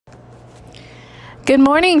Good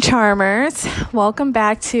morning, Charmers. Welcome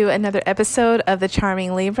back to another episode of The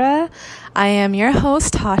Charming Libra. I am your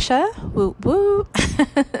host, Tasha. Woo woo.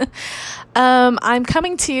 I'm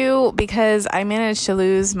coming to you because I managed to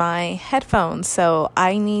lose my headphones, so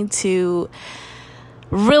I need to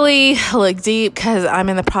really look deep because I'm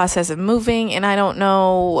in the process of moving and I don't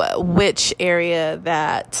know which area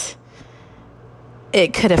that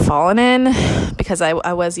it could have fallen in because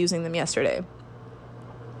I was using them yesterday.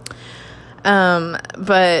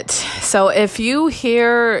 But so if you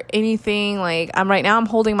hear anything, like I'm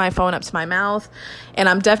holding my phone up to my mouth and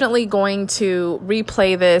I'm definitely going to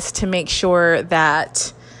replay this to make sure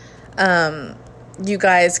that, you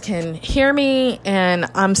guys can hear me. And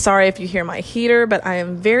I'm sorry if you hear my heater, but I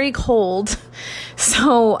am very cold.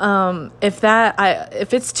 So, if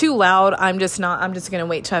it's too loud, I'm just going to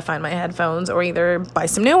wait till I find my headphones or either buy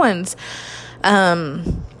some new ones,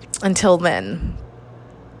 until then.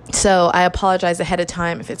 So I apologize ahead of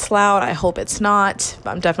time if it's loud. I hope it's not, but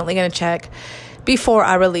I'm definitely going to check before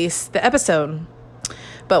I release the episode.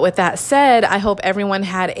 But with that said, I hope everyone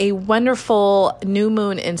had a wonderful new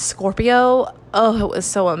moon in Scorpio. Oh, it was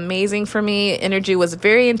so amazing for me. Energy was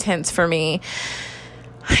very intense for me.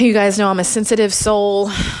 You guys know I'm a sensitive soul.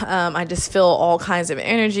 I just feel all kinds of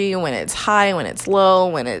energy when it's high, when it's low,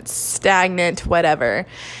 when it's stagnant, whatever.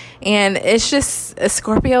 And it's just,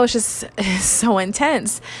 Scorpio is just so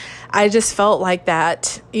intense. I just felt like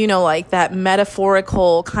that, like that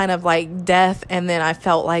metaphorical kind of like death. And then I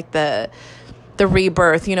felt like the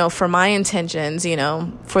rebirth, for my intentions,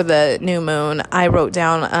 for the new moon. I wrote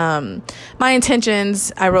down my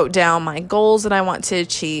intentions. I wrote down my goals that I want to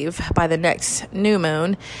achieve by the next new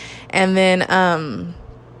moon. And then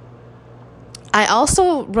I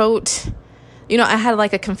also wrote, I had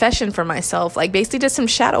like a confession for myself, like basically did some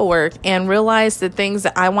shadow work and realized the things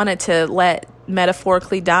that I wanted to let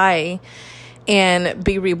metaphorically die and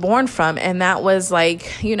be reborn from. And that was like,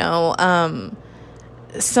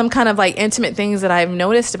 some kind of like intimate things that I've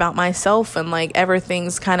noticed about myself and like ever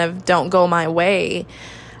things kind of don't go my way.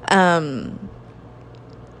 I'm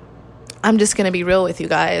just going to be real with you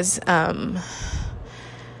guys. I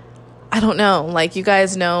don't know, like you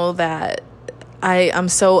guys know that I'm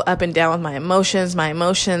so up and down with my emotions. My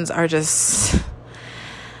emotions are just,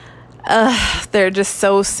 they're just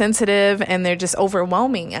so sensitive and they're just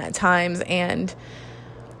overwhelming at times. And,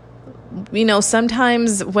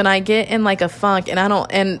 sometimes when I get in like a funk and I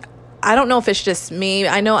don't know if it's just me.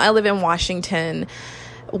 I know I live in Washington.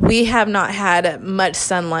 We have not had much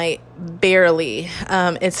sunlight, barely.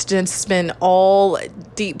 It's just been all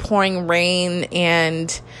deep pouring rain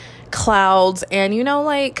and clouds. And,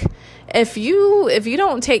 like, if you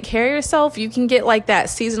don't take care of yourself, you can get like that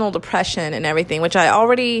seasonal depression and everything, which I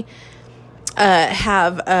already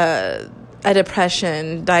have a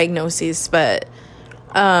depression diagnosis, but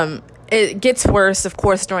it gets worse, of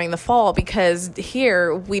course, during the fall because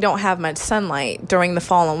here we don't have much sunlight during the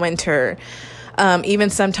fall and winter. Even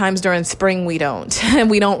sometimes during spring we don't, and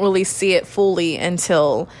we don't really see it fully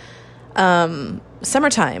until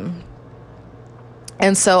summertime.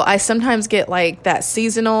 And so I sometimes get like that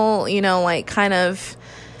seasonal, like kind of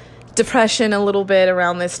depression a little bit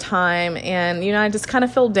around this time. And, I just kind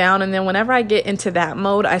of feel down. And then whenever I get into that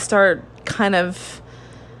mode, I start kind of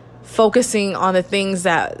focusing on the things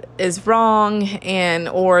that is wrong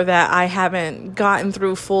or that I haven't gotten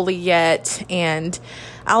through fully yet. And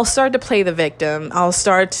I'll start to play the victim. I'll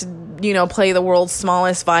start to, play the world's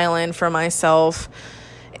smallest violin for myself.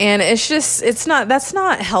 And that's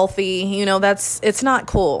not healthy, it's not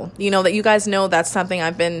cool, that you guys know that's something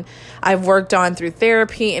I've worked on through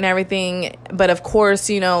therapy and everything. But of course,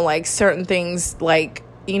 like certain things like,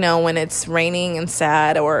 when it's raining and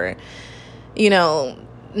sad or,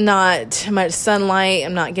 not much sunlight,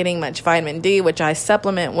 I'm not getting much vitamin D, which I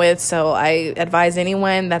supplement with. So I advise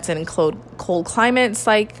anyone that's in cold climates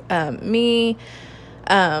like me.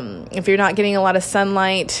 If you're not getting a lot of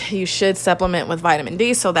sunlight, you should supplement with vitamin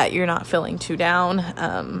D so that you're not feeling too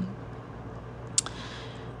down.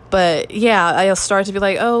 But yeah, I'll start to be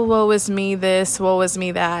like, oh, woe is me this, woe is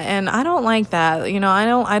me that. And I don't like that.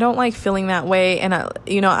 I don't like feeling that way. And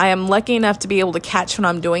I am lucky enough to be able to catch when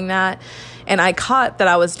I'm doing that. And I caught that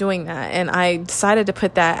I was doing that. And I decided to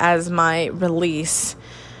put that as my release,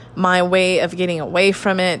 my way of getting away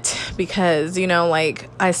from it. Because, like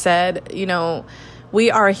I said, we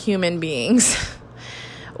are human beings.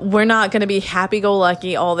 We're not going to be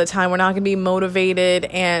happy-go-lucky all the time. We're not going to be motivated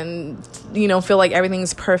and, feel like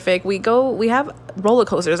everything's perfect. We have roller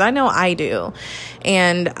coasters. I know I do.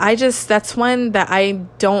 And that's one that I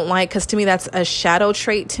don't like because to me, that's a shadow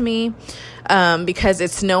trait to me. because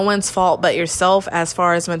it's no one's fault but yourself as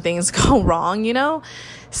far as when things go wrong, you know?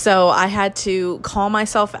 So I had to call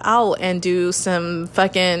myself out and do some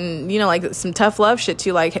fucking, you know, like some tough love shit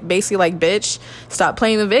too. Like basically like, bitch, stop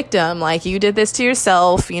playing the victim. Like you did this to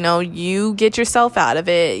yourself, you know, you get yourself out of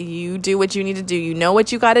it. You do what you need to do. You know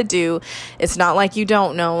what you got to do. It's not like you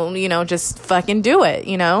don't know, you know, just fucking do it,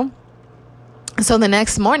 you know? So the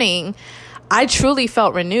next morning I truly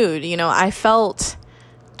felt renewed. You know, I felt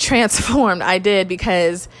transformed. I did,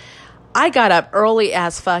 because I got up early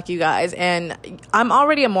as fuck, you guys, and I'm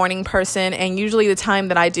already a morning person, and usually the time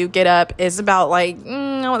that I do get up is about like,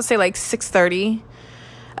 I want to say like 6:30,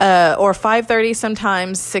 or 5:30,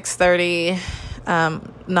 sometimes 6:30,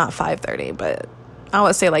 not 5:30, but I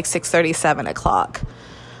would say like 6:30, 7 o'clock,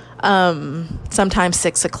 sometimes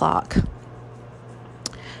 6 o'clock.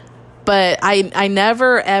 But I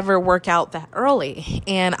never ever work out that early,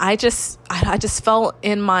 and I just felt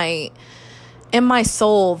in my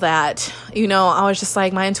soul that, you know, I was just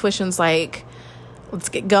like, my intuition's like, let's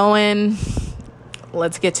get going,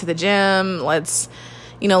 let's get to the gym, let's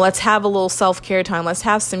have a little self-care time, let's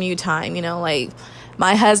have some you time, you know, like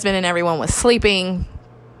my husband and everyone was sleeping,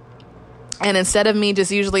 and instead of me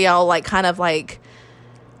just, usually I'll like kind of like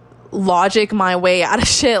logic my way out of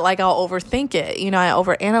shit, like I'll overthink it, you know, I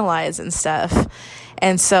overanalyze and stuff.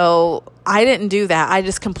 And so I didn't do that. I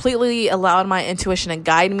just completely allowed my intuition to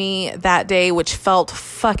guide me that day, which felt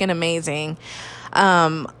fucking amazing.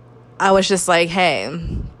 I was just like, hey,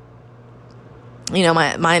 you know,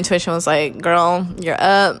 my intuition was like, girl, you're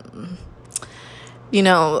up, you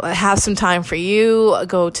know, have some time for you,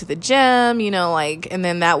 go to the gym, you know, like, and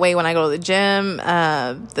then that way when I go to the gym,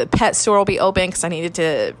 the pet store will be open, because I needed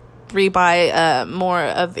to rebuy more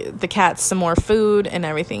of the cats, some more food and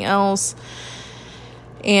everything else.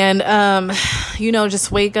 And, you know,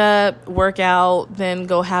 just wake up, work out, then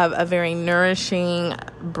go have a very nourishing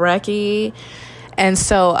brekkie. And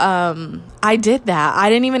so, I did that. I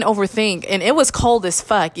didn't even overthink, and it was cold as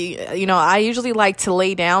fuck. You know, I usually like to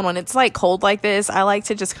lay down when it's like cold like this. I like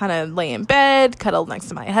to just kind of lay in bed, cuddle next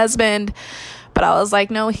to my husband. But I was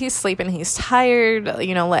like, no, he's sleeping. He's tired.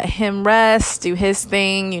 You know, let him rest, do his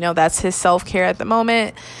thing. You know, that's his self-care at the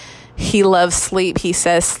moment. He loves sleep. He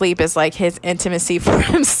says sleep is like his intimacy for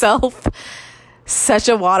himself. Such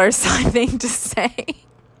a water sign thing to say.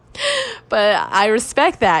 But I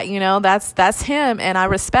respect that, you know, that's him, and I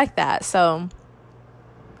respect that. So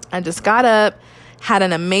I just got up, had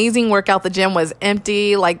an amazing workout. The gym was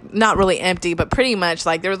empty, like not really empty, but pretty much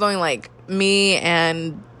like there was only like me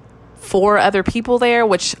and 4 other people there,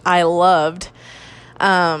 which I loved.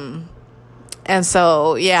 And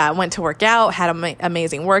so, yeah, I went to work out, had an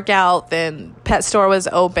amazing workout. Then pet store was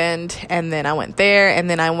opened, and then I went there, and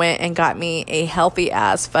then I went and got me a healthy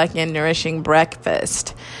ass fucking nourishing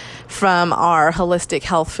breakfast from our holistic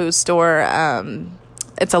health food store.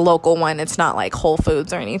 It's a local one. It's not like Whole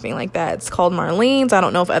Foods or anything like that. It's called Marlene's. I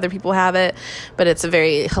don't know if other people have it, but it's a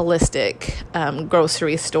very holistic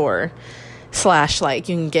grocery store / like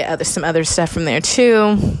you can get some other stuff from there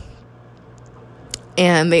too.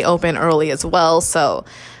 And they open early as well. So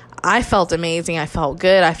I felt amazing. I felt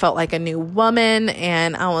good. I felt like a new woman.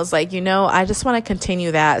 And I was like, you know, I just want to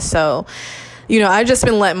continue that. So, you know, I've just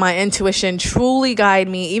been letting my intuition truly guide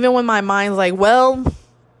me. Even when my mind's like, well,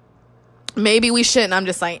 maybe we shouldn't. I'm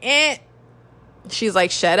just like, eh. She's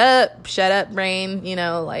like, shut up, brain. You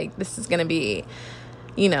know, like this is going to be,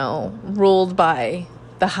 you know, ruled by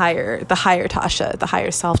the higher Tasha, the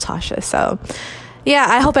higher self Tasha. So yeah,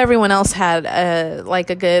 I hope everyone else had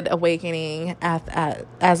a good awakening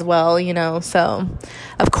as well, you know. So,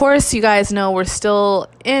 of course, you guys know we're still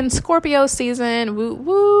in Scorpio season. Woo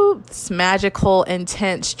woo! It's magical,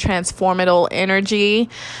 intense, transformative energy.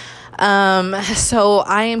 So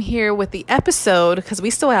I am here with the episode because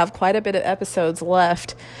we still have quite a bit of episodes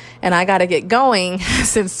left, and I got to get going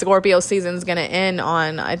since Scorpio season is going to end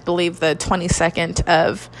on, I believe, the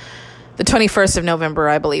 21st of November,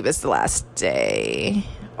 I believe, is the last day.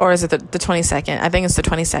 Or is it the 22nd? I think it's the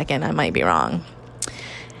 22nd. I might be wrong.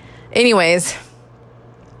 Anyways,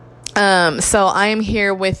 so I am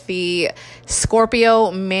here with the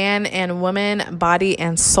Scorpio man and woman, body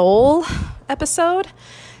and soul episode.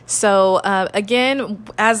 So, again,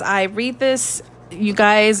 as I read this, you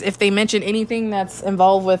guys, if they mention anything that's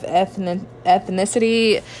involved with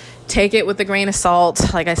ethnicity, take it with a grain of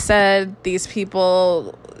salt. Like I said, these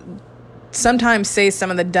people sometimes say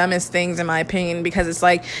some of the dumbest things, in my opinion, because it's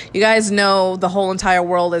like, you guys know the whole entire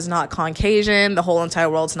world is not Caucasian, the whole entire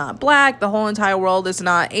world's not black, the whole entire world is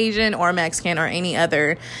not Asian or Mexican or any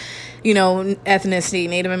other, you know, ethnicity,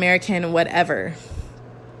 Native American, whatever.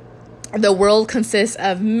 The world consists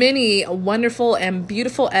of many wonderful and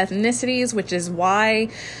beautiful ethnicities, which is why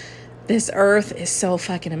this earth is so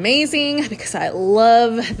fucking amazing, because I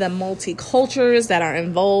love the multicultures that are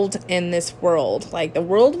involved in this world. Like, the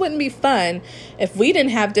world wouldn't be fun if we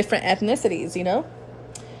didn't have different ethnicities, you know?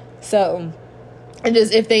 So, and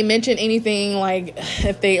just if they mention anything, like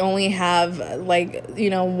if they only have like, you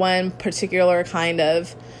know, one particular kind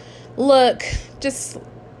of look, just,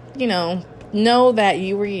 you know that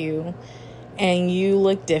you were you and you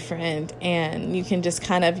look different, and you can just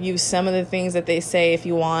kind of use some of the things that they say if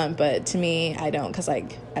you want. But to me, I don't, because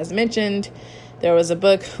like, as mentioned, there was a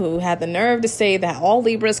book who had the nerve to say that all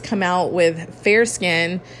Libras come out with fair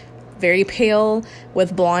skin, very pale,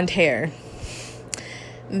 with blonde hair.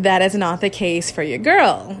 That is not the case for your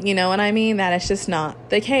girl. You know what I mean? That is just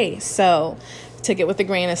not the case. So took it with a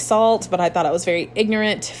grain of salt, but I thought it was very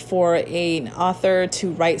ignorant for an author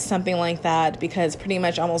to write something like that, because pretty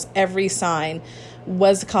much almost every sign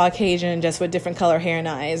was Caucasian, just with different color hair and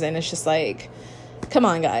eyes. And it's just like, come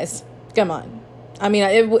on, guys, come on. I mean,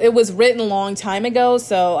 it was written a long time ago,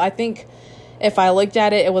 so I think if I looked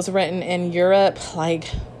at it, it was written in Europe, I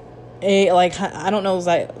don't know, it was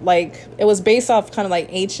like it was based off kind of like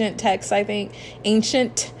ancient texts, I think,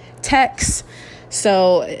 ancient texts.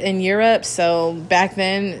 So in Europe, so back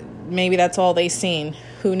then, maybe that's all they seen.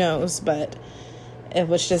 Who knows? But it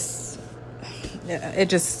was just, it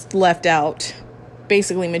just left out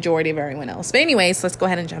basically majority of everyone else. But anyways, let's go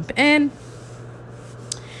ahead and jump in.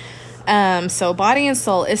 So body and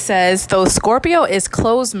soul, it says, though Scorpio is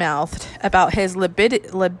closed-mouthed about his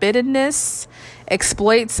libidinous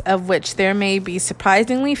exploits, of which there may be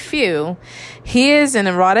surprisingly few, he is an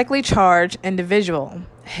erotically charged individual.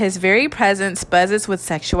 His very presence buzzes with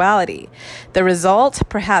sexuality, the result,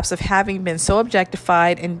 perhaps, of having been so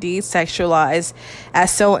objectified, indeed sexualized, at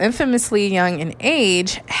so infamously young an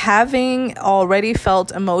age, having already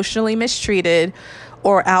felt emotionally mistreated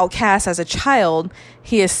or outcast as a child.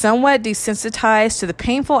 He is somewhat desensitized to the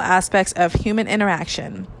painful aspects of human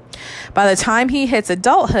interaction. By the time he hits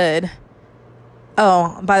adulthood,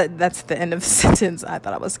 that's the end of the sentence. I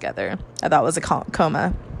thought it was together. I thought it was a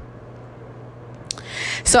comma.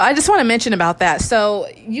 So I just want to mention about that. So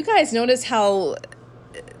you guys notice how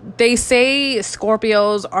they say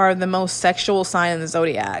Scorpios are the most sexual sign in the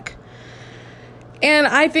zodiac. And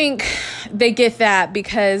I think they get that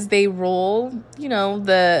because they rule, you know,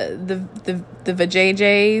 the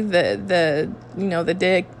vajayjay, the you know, the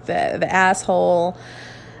dick, the asshole,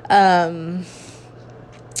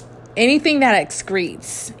 anything that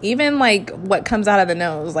excretes, even like what comes out of the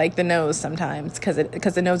nose, like the nose sometimes, because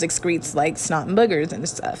the nose excretes like snot and boogers and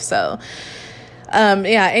stuff. So,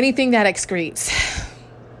 anything that excretes.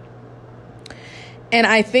 And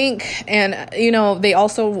I think, and you know, they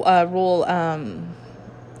also rule,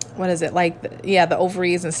 what is it, like, the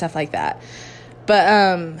ovaries and stuff like that.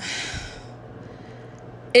 But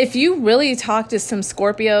if you really talk to some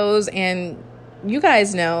Scorpios, and you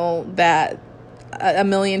guys know that a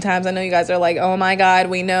million times, I know you guys are like, oh my God,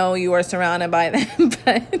 we know you are surrounded by them,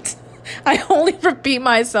 but I only repeat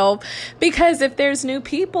myself because if there's new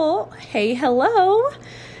people, hey, hello,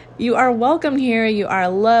 you are welcome here, you are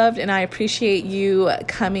loved, and I appreciate you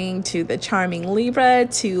coming to the Charming Libra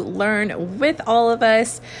to learn with all of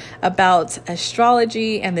us about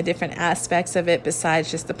astrology and the different aspects of it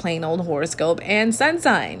besides just the plain old horoscope and sun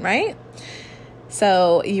sign, right?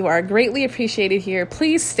 So you are greatly appreciated here.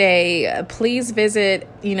 Please stay. Please visit,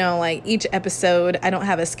 you know, like each episode. I don't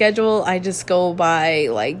have a schedule. I just go by,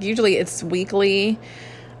 like, usually it's weekly.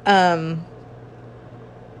 And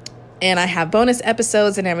I have bonus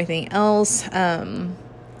episodes and everything else. But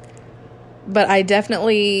I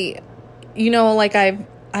definitely, you know, like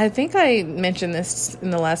I think I mentioned this in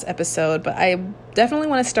the last episode, but I definitely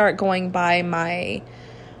want to start going by my,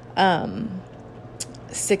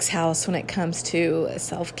 sixth house when it comes to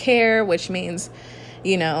self-care, which means,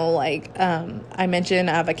 you know, like I mentioned,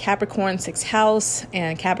 I have a Capricorn sixth house,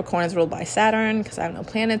 and Capricorn is ruled by Saturn because I have no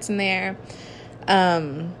planets in there.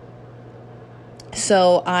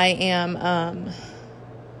 So I am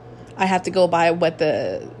I have to go by what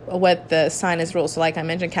the sign is ruled. So like I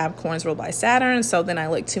mentioned, Capricorn is ruled by Saturn, so then I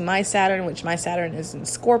look to my Saturn, which my Saturn is in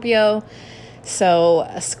Scorpio. So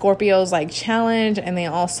Scorpios like challenge, and they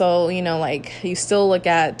also, you know, like you still look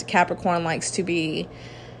at Capricorn likes to be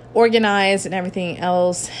organized and everything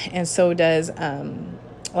else, and so does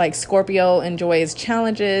like Scorpio enjoys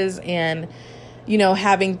challenges and, you know,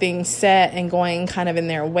 having things set and going kind of in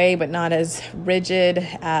their way, but not as rigid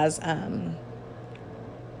as I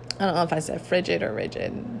don't know if I said frigid or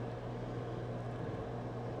rigid.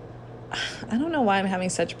 I don't know why I'm having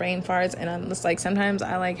such brain farts, and I'm just like, sometimes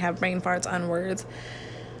I like have brain farts on words.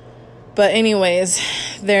 But anyways,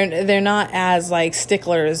 they're not as like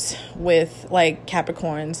sticklers with like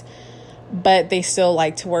Capricorns, but they still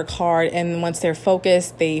like to work hard, and once they're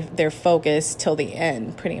focused, they're focused till the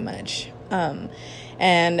end, pretty much.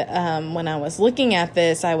 When I was looking at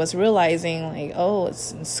this, I was realizing like, oh,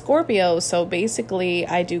 it's Scorpio. So basically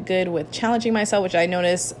I do good with challenging myself, which I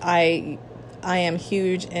notice I am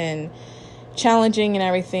huge in challenging and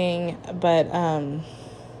everything. But,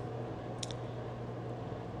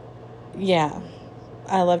 yeah,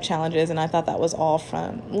 I love challenges. And I thought that was all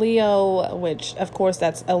from Leo, which of course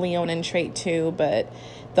that's a Leonin trait too. But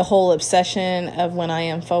the whole obsession of when I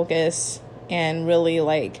am focused and really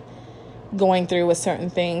like going through with certain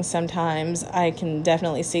things, sometimes I can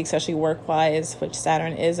definitely see, especially work-wise, which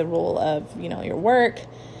Saturn is a rule of, your work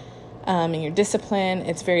and your discipline.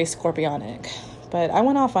 It's very Scorpionic. But I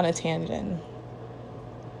went off on a tangent.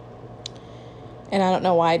 And I don't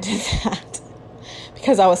know why I did that.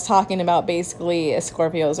 Because I was talking about basically a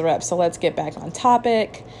Scorpio's rep. So let's get back on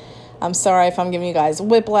topic. I'm sorry if I'm giving you guys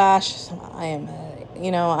whiplash. I am,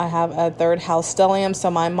 I have a third house stellium, so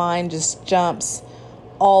my mind just jumps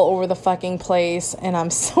all over the fucking place, and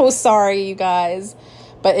I'm so sorry, you guys,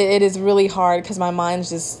 but it is really hard because my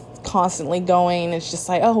mind's just constantly going. It's just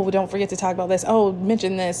like, oh, don't forget to talk about this, oh,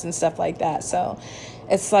 mention this and stuff like that. So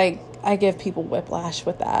it's like I give people whiplash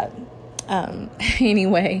with that.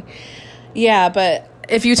 Anyway, yeah, but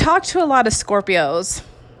if you talk to a lot of Scorpios,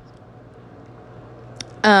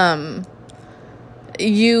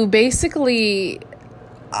 you basically,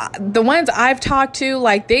 the ones I've talked to,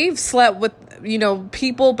 like, they've slept with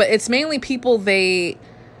people, but it's mainly people they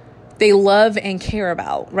love and care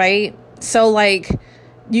about, right? So like,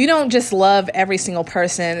 you don't just love every single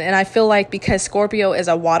person. And I feel like because Scorpio is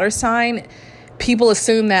a water sign, people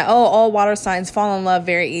assume that, oh, all water signs fall in love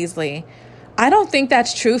very easily. I don't think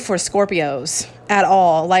that's true for Scorpios at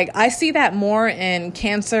all. Like, I see that more in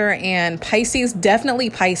Cancer and Pisces,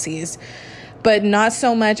 definitely Pisces, but not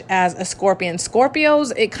so much as a Scorpion.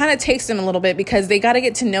 Scorpios, it kind of takes them a little bit because they got to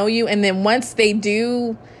get to know you. And then once they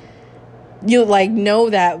do, you like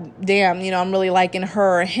know that, damn, I'm really liking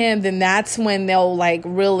her or him, then that's when they'll like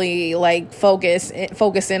really like focus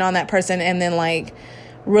in on that person and then like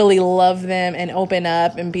really love them and open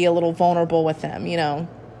up and be a little vulnerable with them, and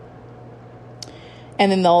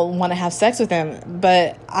then they'll want to have sex with them.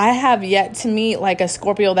 But I have yet to meet like a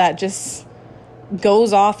Scorpio that just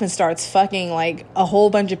goes off and starts fucking like a whole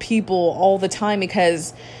bunch of people all the time,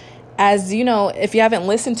 because as you know, if you haven't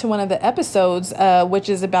listened to one of the episodes, which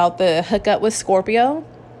is about the hookup with Scorpio,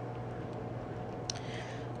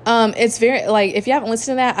 it's very like, if you haven't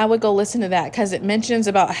listened to that, I would go listen to that, because it mentions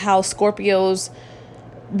about how Scorpios,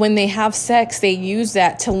 when they have sex, they use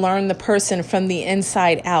that to learn the person from the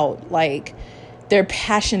inside out. Like, they're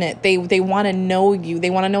passionate, they want to know you, they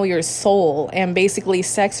want to know your soul, and basically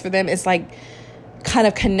sex for them is like kind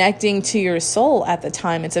of connecting to your soul at the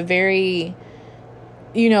time. It's a very,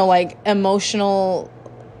 like emotional,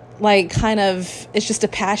 like kind of, it's just a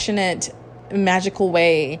passionate, magical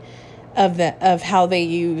way of how they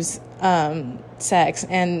use sex,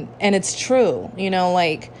 and it's true,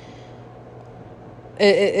 like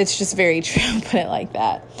it's just very true. Put it like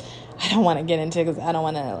that. I don't want to get into it because I don't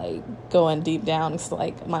want to like go in deep down, because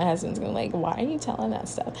like my husband's gonna like, why are you telling that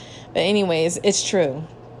stuff? But anyways, it's true.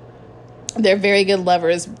 They're very good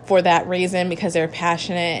lovers for that reason, because they're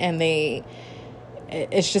passionate and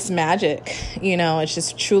it's just magic, it's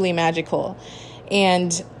just truly magical.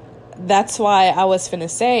 And that's why I was finna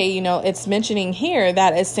say, it's mentioning here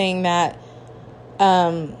that it's saying that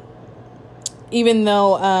even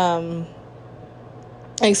though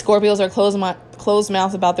like Scorpios are closed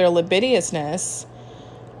mouth about their libidinousness,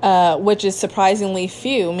 which is surprisingly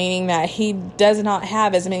few, meaning that he does not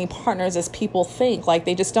have as many partners as people think. Like,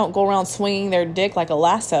 they just don't go around swinging their dick like a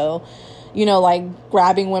lasso, like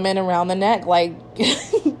grabbing women around the neck, like,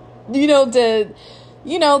 they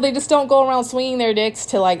just don't go around swinging their dicks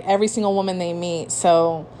to like every single woman they meet.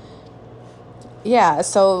 So yeah,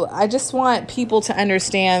 so I just want people to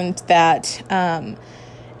understand that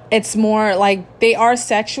it's more like they are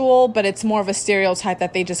sexual, but it's more of a stereotype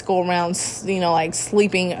that they just go around, like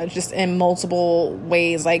sleeping just in multiple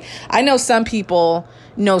ways. Like, I know some people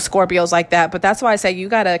know Scorpios like that, but that's why I say you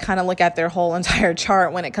got to kind of look at their whole entire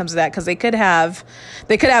chart when it comes to that, because they could have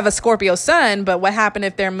a Scorpio sun, but what happened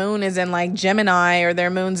if their moon is in like Gemini or their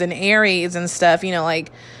moon's in Aries and stuff,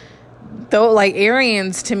 like, though, like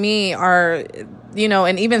Arians to me are,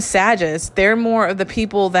 and even Sagittarius, they're more of the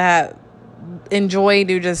people that enjoy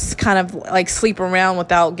to just kind of like sleep around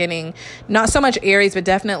without getting, not so much Aries, but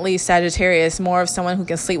definitely Sagittarius, more of someone who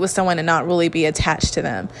can sleep with someone and not really be attached to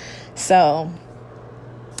them. So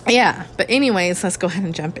yeah, but anyways, let's go ahead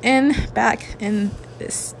and jump back in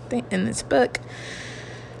this thing, in this book.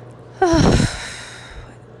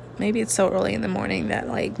 Maybe it's so early in the morning that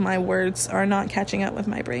like my words are not catching up with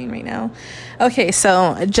my brain right now. Okay,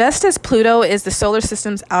 so just as Pluto is the solar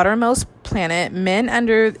system's outermost planet, men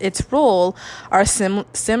under its rule are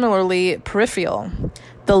similarly peripheral.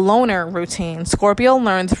 The loner routine Scorpio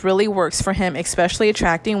learns really works for him, especially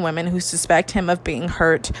attracting women who suspect him of being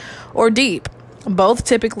hurt or deep. Both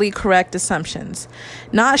typically correct assumptions.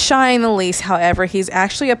 Not shy in the least, however, he's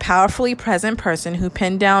actually a powerfully present person who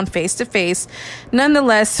pinned down face to face,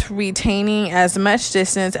 nonetheless retaining as much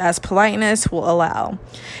distance as politeness will allow.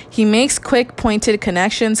 He makes quick, pointed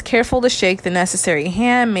connections, careful to shake the necessary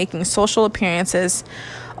hand, making social appearances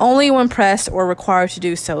only when pressed or required to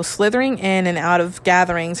do so, slithering in and out of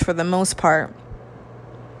gatherings for the most part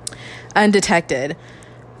undetected.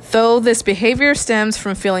 Though this behavior stems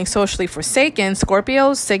from feeling socially forsaken,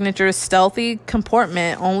 Scorpio's signature stealthy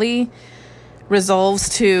comportment only resolves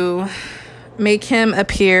to make him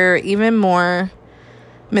appear even more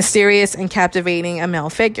mysterious and captivating a male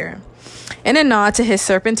figure. In a nod to his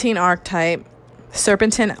serpentine archetype,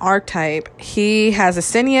 he has a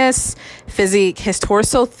sinuous physique, his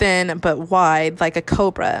torso thin but wide like a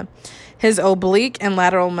cobra, his oblique and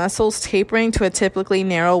lateral muscles tapering to a typically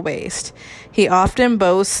narrow waist. He often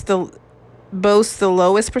boasts the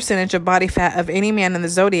lowest percentage of body fat of any man in the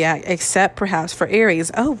zodiac, except perhaps for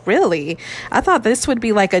Aries. Oh, really? I thought this would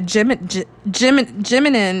be like a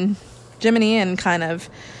Geminian kind of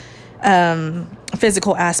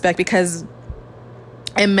physical aspect, because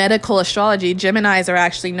in medical astrology, Geminis are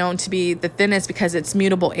actually known to be the thinnest because it's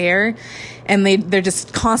mutable air, and they're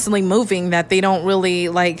just constantly moving, that they don't really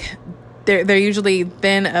like, they're usually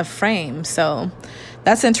thin of frame. So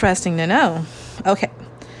that's interesting to know. Okay.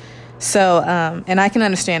 So, and I can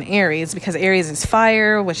understand Aries, because Aries is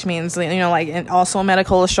fire, which means, you know, like, and also in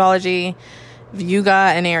medical astrology, if you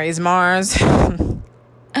got an Aries Mars,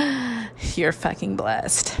 you're fucking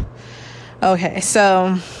blessed. Okay.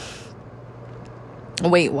 So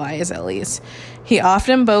weight-wise, at least, he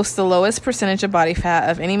often boasts the lowest percentage of body fat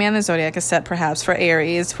of any man in the zodiac, except perhaps for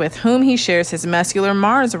Aries, with whom he shares his muscular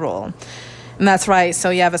Mars rule. And that's right.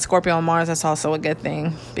 So you have a Scorpio on Mars. That's also a good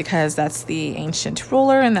thing, because that's the ancient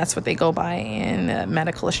ruler, and that's what they go by in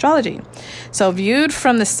medical astrology. So viewed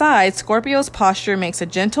from the side, Scorpio's posture makes a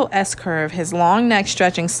gentle S-curve, his long neck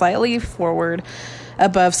stretching slightly forward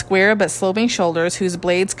above square but sloping shoulders, whose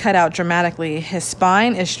blades cut out dramatically. His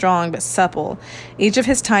spine is strong but supple, each of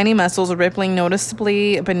his tiny muscles rippling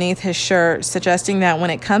noticeably beneath his shirt, suggesting that when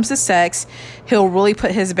it comes to sex, he'll really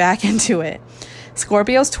put his back into it.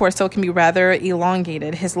 Scorpio's torso can be rather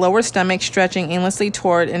elongated, his lower stomach stretching aimlessly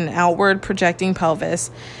toward an outward projecting pelvis,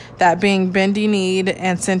 that being bendy-kneed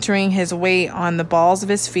and centering his weight on the balls of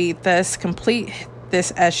his feet, thus complete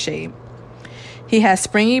this S shape. He has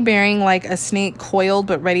springy bearing like a snake coiled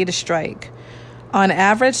but ready to strike. On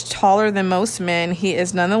average, taller than most men, he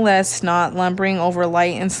is nonetheless not lumbering over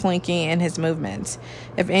light and slinky in his movements.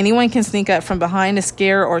 If anyone can sneak up from behind to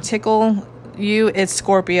scare or tickle you, it's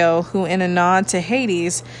Scorpio, who, in a nod to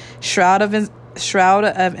Hades' shroud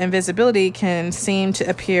of invisibility, can seem to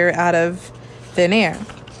appear out of thin air.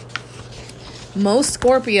 Most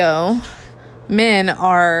Scorpio men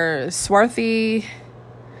are swarthy,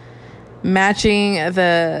 matching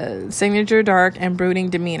the signature dark and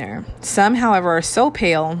brooding demeanor. Some, however, are so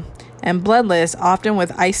pale and bloodless, often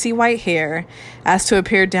with icy white hair, as to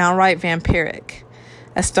appear downright vampiric.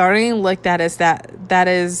 A startling look that is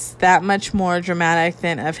that much more dramatic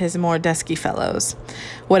than of his more dusky fellows.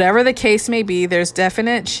 Whatever the case may be, there's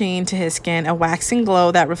definite sheen to his skin, a waxing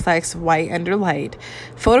glow that reflects white under light.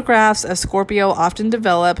 Photographs of Scorpio often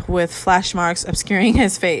develop with flash marks obscuring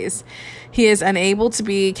his face. He is unable to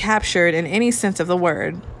be captured in any sense of the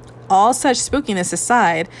word. All such spookiness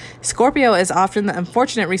aside, Scorpio is often the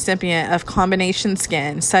unfortunate recipient of combination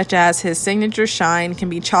skin, such as his signature shine can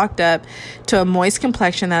be chalked up to a moist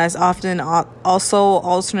complexion that is often also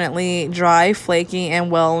alternately dry, flaky, and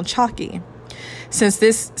well chalky. Since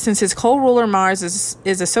his co-ruler Mars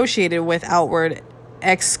is associated with outward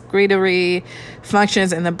excretory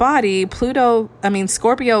functions in the body,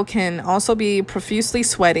 Scorpio can also be profusely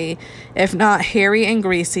sweaty, if not hairy and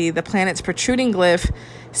greasy, the planet's protruding glyph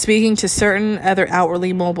speaking to certain other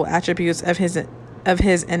outwardly mobile attributes of his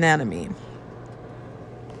anatomy.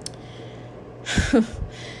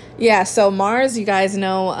 Yeah, so Mars, you guys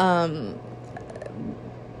know,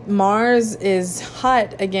 Mars is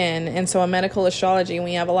hot again, and so in medical astrology,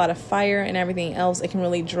 when you have a lot of fire and everything else, it can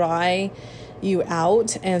really dry you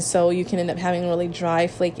out, and so you can end up having really dry,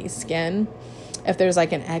 flaky skin if there's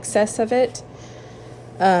like an excess of it.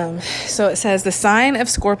 So it says the sign of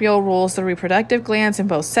Scorpio rules the reproductive glands in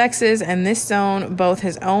both sexes, and this zone, both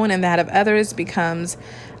his own and that of others, becomes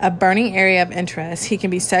a burning area of interest. He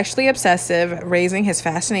can be sexually obsessive, raising his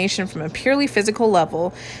fascination from a purely physical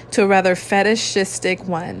level to a rather fetishistic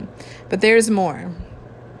one. But there's more.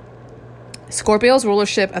 Scorpio's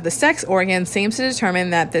rulership of the sex organ seems to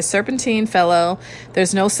determine that this serpentine fellow,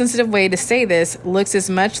 there's no sensitive way to say this, looks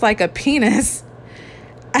as much like a penis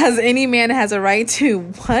as any man has a right to.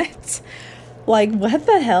 What? Like, what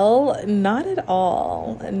the hell? Not at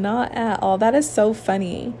all. Not at all. That is so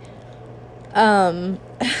funny. I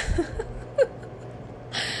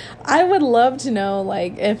would love to know,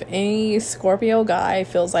 like, if any Scorpio guy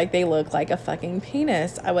feels like they look like a fucking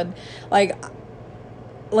penis. I would, like,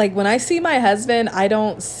 when I see my husband, I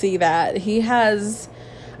don't see that. He has,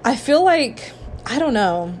 I feel like, I don't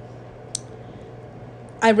know.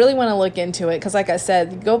 I really want to look into it because, like I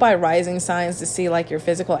said, you go by rising signs to see like your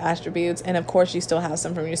physical attributes, and of course you still have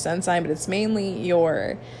some from your sun sign, but it's mainly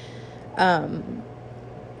your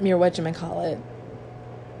whatchamacallit,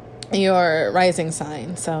 your rising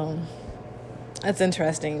sign. So that's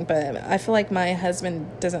interesting. But I feel like my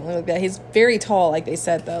husband doesn't look like that. He's very tall, like they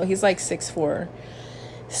said, though. He's like 6'4".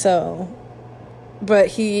 So, but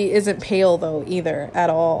he isn't pale though either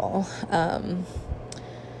at all.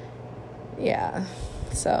 Yeah.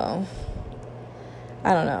 So,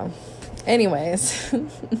 I don't know. Anyways,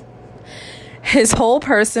 his whole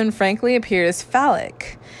person frankly appears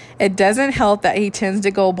phallic. It doesn't help that he tends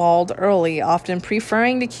to go bald early, often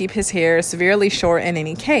preferring to keep his hair severely short in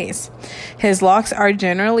any case. His locks are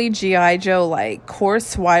generally G.I. Joe-like,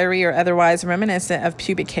 coarse, wiry, or otherwise reminiscent of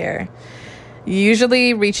pubic hair,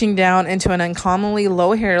 usually reaching down into an uncommonly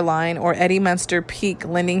low hairline or Eddie Munster peak,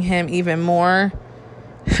 lending him even more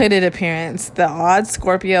hooded appearance. The odd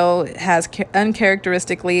Scorpio has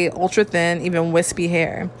uncharacteristically ultra-thin, even wispy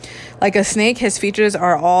hair. Like a snake, his features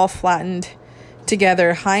are all flattened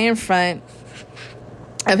together, high in front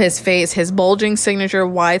of his face, his bulging signature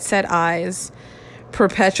wide-set eyes,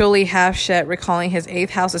 perpetually half-shut, recalling his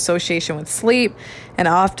 8th house association with sleep, and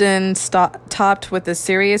often topped with a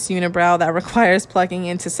serious unibrow that requires plucking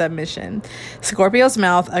into submission. Scorpio's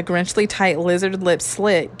mouth, a grinchly tight lizard lip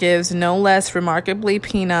slit, gives no less remarkably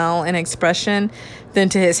penile an expression than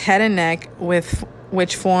to his head and neck, with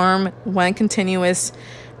which form one continuous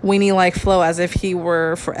weenie-like flow, as if he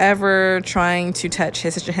were forever trying to touch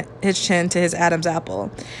his chin to his Adam's apple.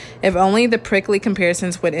 If only the prickly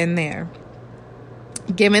comparisons would end there.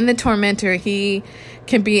 Given the tormentor he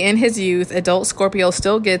can be in his youth, adult Scorpio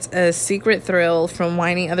still gets a secret thrill from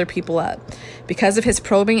winding other people up. Because of his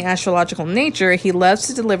probing astrological nature, he loves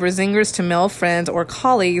to deliver zingers to male friends or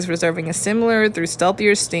colleagues, reserving a similar, though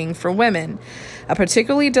stealthier sting for women.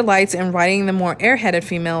 Particularly delights in riding the more airheaded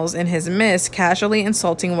females in his midst, casually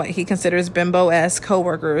insulting what he considers bimbo-esque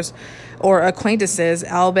co-workers or acquaintances,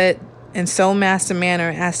 albeit in so masked a manner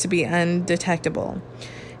as to be undetectable.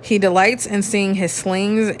 He delights in seeing his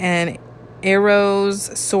slings and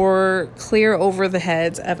arrows soar clear over the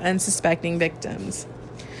heads of unsuspecting victims.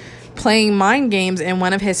 Playing mind games in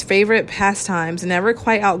one of his favorite pastimes, never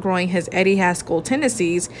quite outgrowing his Eddie Haskell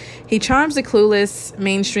tendencies, he charms the clueless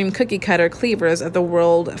mainstream cookie-cutter cleavers of the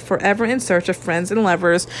world, forever in search of friends and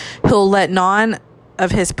lovers who'll let none of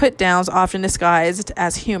his put-downs, often disguised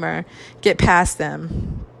as humor, get past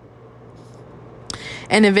them.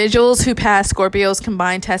 Individuals who pass Scorpio's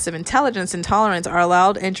combined test of intelligence and tolerance are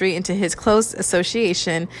allowed entry into his close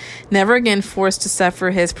association, never again forced to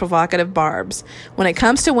suffer his provocative barbs. When it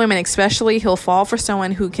comes to women especially, he'll fall for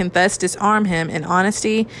someone who can thus disarm him in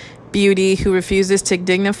honesty, beauty, who refuses to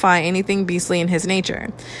dignify anything beastly in his nature.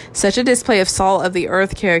 Such a display of salt of the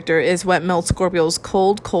earth character is what melts Scorpio's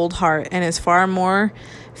cold heart, and is far more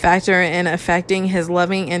factor in affecting his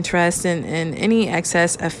loving interest in any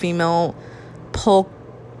excess of female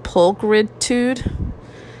pulchritude.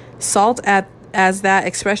 Salt, as that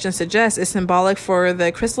expression suggests, is symbolic for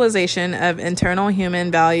the crystallization of internal human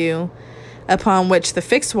value, upon which the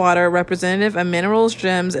fixed water, representative of minerals,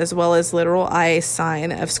 gems, as well as literal ice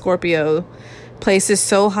sign of Scorpio, places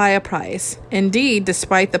so high a price. Indeed,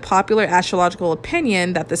 despite the popular astrological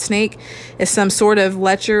opinion that the snake is some sort of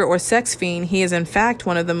lecher or sex fiend, he is in fact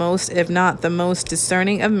one of the most, if not the most,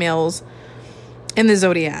 discerning of males in the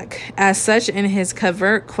zodiac. As such, in his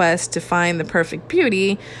covert quest to find the perfect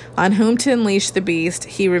beauty on whom to unleash the beast,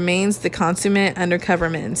 he remains the consummate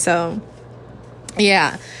undercoverman. So,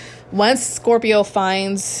 yeah, Once Scorpio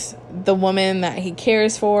finds the woman that he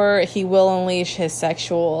cares for, he will unleash his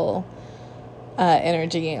sexual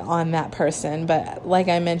energy on that person. But like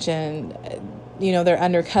I mentioned, they're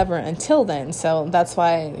undercover until then. So that's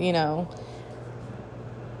why,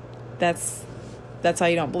 that's why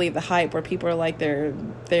you don't believe the hype where people are like they're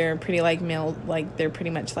pretty like male, like they're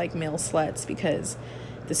pretty much like male sluts, because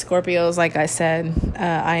the Scorpios, like I said,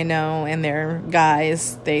 I know, and they're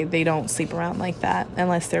guys, they don't sleep around like that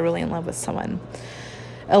unless they're really in love with someone.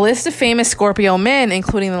 A list of famous Scorpio men,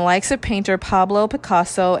 including the likes of painter Pablo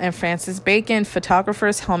Picasso and Francis Bacon,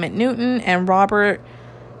 photographers Helmut Newton and Robert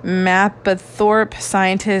Mapplethorpe,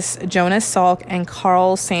 scientists Jonas Salk and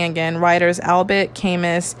Carl Sagan, writers Albert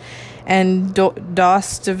Camus and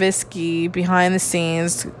Dostoevsky, behind the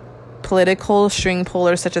scenes political string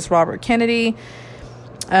pullers such as Robert Kennedy,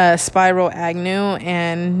 Spiro Agnew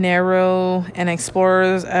and Nero, and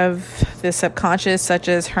explorers of the subconscious such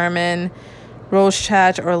as Herman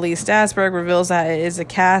Rorschach or Lee Strasberg, reveals that it is a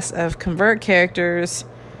cast of covert characters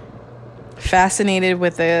fascinated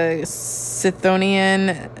with the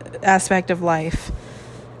Scythian aspect of life.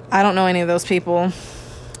 I don't know any of those people,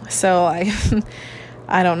 so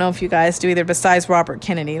I don't know if you guys do either, besides Robert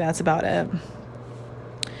Kennedy. That's about it.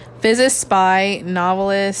 Physicists, spy,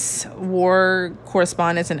 novelists, war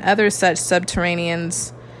correspondents, and other such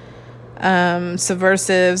subterraneans,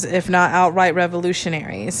 subversives, if not outright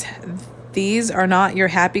revolutionaries. These are not your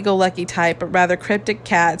happy-go-lucky type, but rather cryptic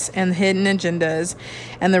cats and hidden agendas,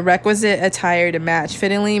 and the requisite attire to match.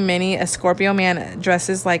 Fittingly, many a Scorpio man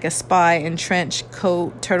dresses like a spy in trench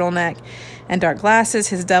coat, turtleneck, and dark glasses,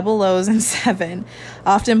 his double O's and 7,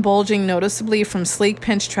 often bulging noticeably from sleek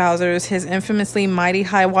pinch trousers, his infamously mighty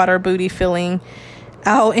high-water booty filling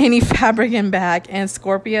out any fabric and back, and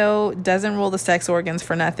Scorpio doesn't rule the sex organs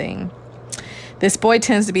for nothing. This boy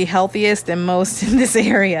tends to be healthiest than most in this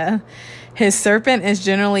area. His serpent is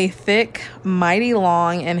generally thick, mighty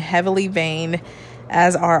long, and heavily veined,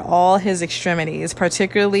 as are all his extremities,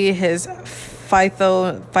 particularly his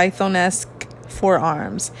pythonesque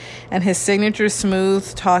forearms, and his signature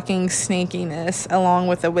smooth talking sneakiness, along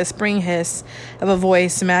with the whispering hiss of a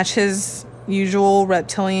voice, match his usual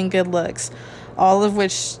reptilian good looks, all of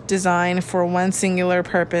which designed for one singular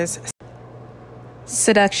purpose: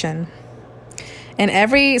 seduction. In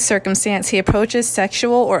every circumstance he approaches,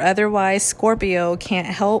 sexual or otherwise, Scorpio can't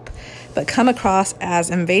help but come across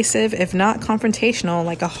as invasive, if not confrontational,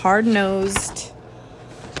 like a hard-nosed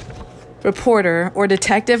reporter or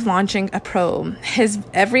detective launching a probe. His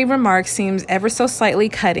every remark seems ever so slightly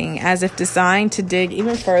cutting, as if designed to dig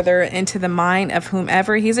even further into the mind of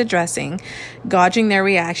whomever he's addressing, gauging their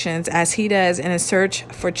reactions as he does in a search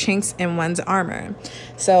for chinks in one's armor.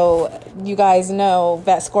 So you guys know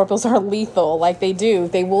that Scorpios are lethal. Like they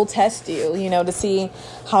will test you, to see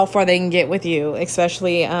how far they can get with you,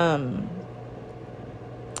 especially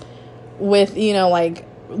with, like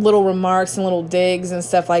little remarks and little digs and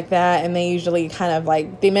stuff like that. And they usually kind of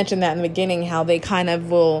they mentioned that in the beginning, how they kind of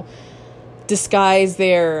will disguise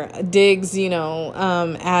their digs,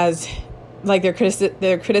 as like their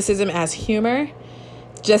criticism as humor,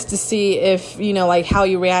 just to see if, how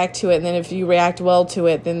you react to it. And then if you react well to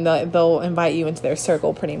it, then they'll invite you into their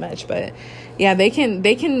circle pretty much. But yeah, they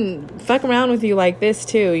can fuck around with you like this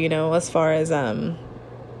too, as far as,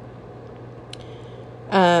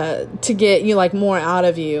 to get you more out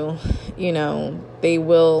of you, they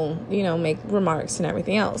will, make remarks and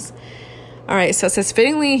everything else. All right. So it says,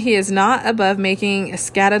 fittingly, he is not above making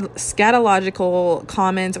scatological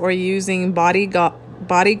comments or using body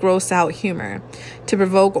gross out humor to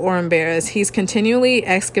provoke or embarrass. He's continually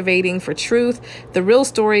excavating for truth, the real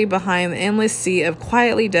story behind the endless sea of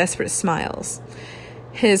quietly desperate smiles.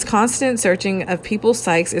 His constant searching of people's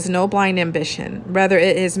psyches is no blind ambition. Rather,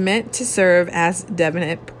 it is meant to serve as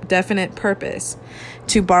definite purpose.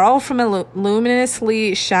 To borrow from a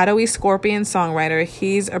luminously shadowy Scorpion songwriter,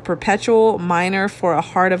 he's a perpetual miner for a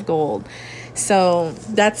heart of gold. So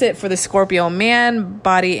that's it for the Scorpio man,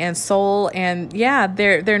 body and soul. And yeah,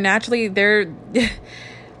 they're naturally, they're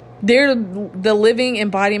the living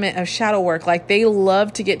embodiment of shadow work. They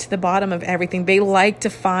love to get to the bottom of everything. They like to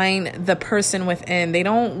find the person within. They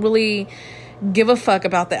don't really give a fuck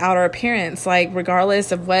about the outer appearance,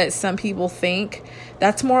 regardless of what some people think.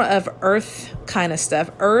 That's more of earth kind of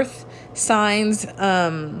stuff. Earth signs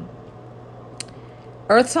are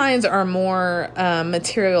more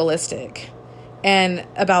materialistic and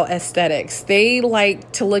about aesthetics. They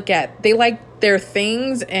like their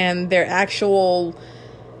things and their actual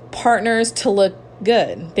partners to look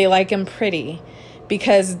good. They like them pretty,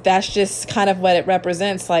 because that's just kind of what it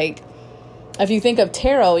represents. If you think of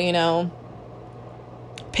tarot,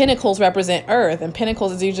 Pentacles represent earth, and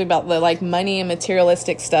pentacles is usually about the like money and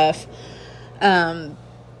materialistic stuff.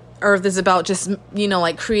 Earth is about just, you know,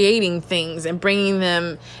 like creating things and bringing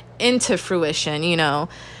them into fruition, you know.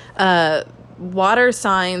 Water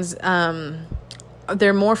signs,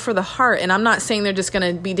 they're more for the heart. And I'm not saying they're just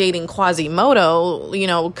going to be dating Quasimodo, you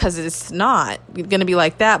know, because it's not going to be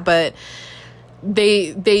like that. But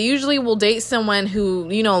they usually will date someone who,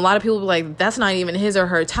 you know, a lot of people will be like, that's not even his or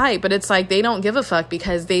her type. But it's like they don't give a fuck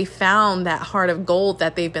because they found that heart of gold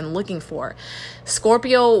that they've been looking for.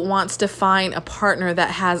 Scorpio wants to find a partner that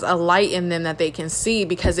has a light in them that they can see,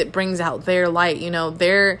 because it brings out their light. You know,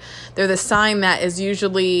 they're the sign that is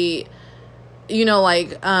usually, you know,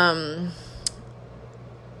 like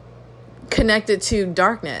connected to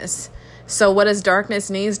darkness. So what does darkness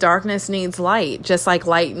needs? Darkness needs light, just like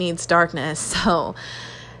light needs darkness. So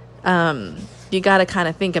you got to kind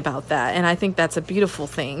of think about that. And I think that's a beautiful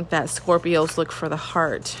thing, that Scorpios look for the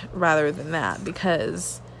heart rather than that,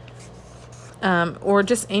 because or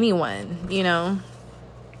just anyone, you know.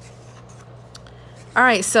 All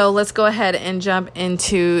right, so let's go ahead and jump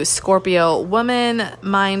into Scorpio woman,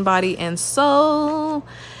 mind, body, and soul.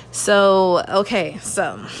 So, okay,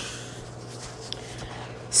 so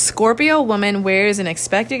Scorpio woman wears an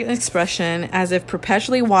expectant expression, as if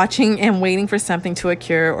perpetually watching and waiting for something to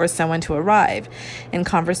occur or someone to arrive. In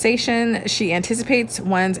conversation, she anticipates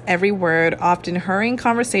one's every word, often hurrying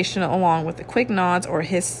conversation along with the quick nods or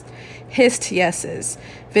hissed yeses,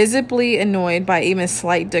 visibly annoyed by even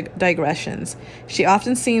slight digressions. She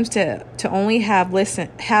often seems to only half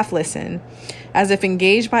listen, as if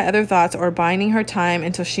engaged by other thoughts or biding her time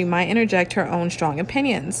until she might interject her own strong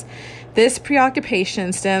opinions. This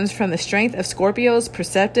preoccupation stems from the strength of Scorpio's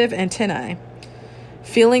perceptive antennae,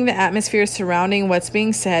 feeling the atmosphere surrounding what's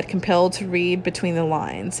being said, compelled to read between the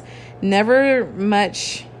lines. Never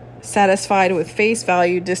much satisfied with face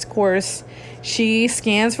value discourse, she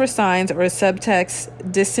scans for signs or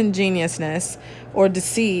subtext disingenuousness or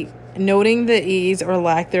deceit, noting the ease or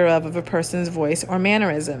lack thereof of a person's voice or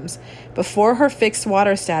mannerisms. Before her fixed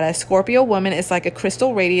water status, Scorpio woman is like a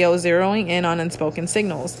crystal radio zeroing in on unspoken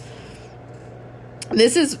signals.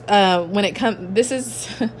 This is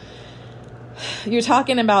you're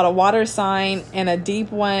talking about a water sign and a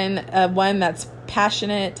deep one, one that's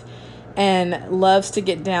passionate and loves to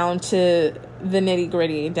get down to the nitty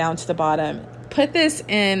gritty, down to the bottom. Put this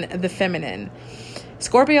in the feminine.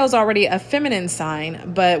 Scorpio is already a feminine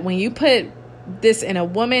sign, but when you put this in a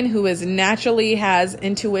woman who is naturally has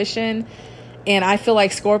intuition, and I feel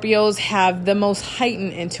like Scorpios have the most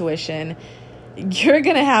heightened intuition, you're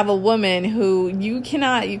going to have a woman who you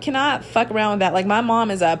cannot fuck around with that. Like, my mom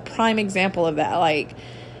is a prime example of that. Like,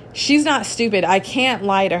 she's not stupid. I can't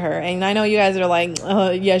lie to her. And I know you guys are like,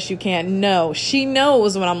 yes, you can. No, she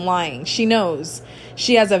knows when I'm lying. She knows.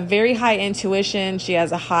 She has a very high intuition. She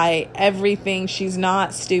has a high everything. She's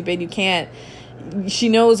not stupid. She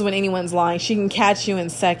knows when anyone's lying. She can catch you in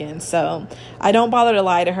seconds. So I don't bother to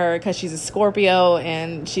lie to her, because she's a Scorpio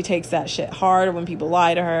and she takes that shit hard when people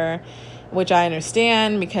lie to her, which I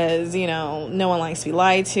understand, because, you know, no one likes to be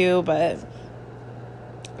lied to, but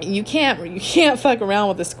you can't fuck around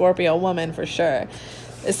with a Scorpio woman for sure.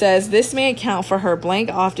 It says, this may account for her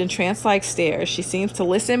blank, often trance-like stare. She seems to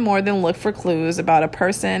listen more than look for clues about a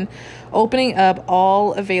person, opening up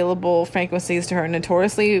all available frequencies to her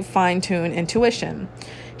notoriously fine-tuned intuition.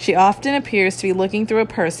 She often appears to be looking through a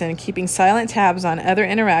person, keeping silent tabs on other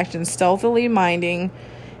interactions, stealthily minding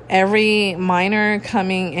every minor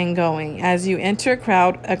coming and going. As you enter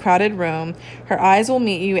a crowded room, her eyes will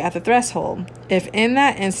meet you at the threshold. If in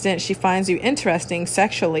that instant she finds you interesting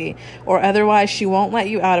sexually or otherwise, she won't let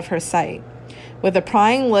you out of her sight. With a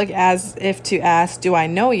prying look as if to ask, do I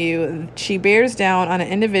know you? She bears down on an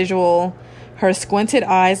individual, her squinted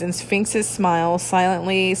eyes and sphinx's smile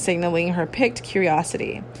silently signaling her piqued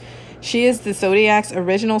curiosity. She is the Zodiac's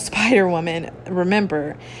original Spider Woman,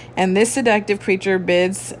 remember, and this seductive creature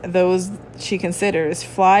bids those she considers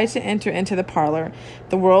fly to enter into the parlor,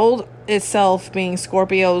 the world itself being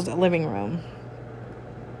Scorpio's living room.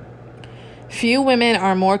 Few women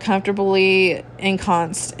are more comfortably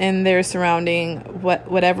ensconced in their surrounding,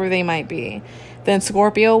 whatever they might be, than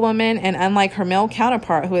Scorpio woman, and unlike her male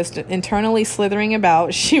counterpart who is internally slithering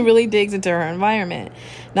about, she really digs into her environment.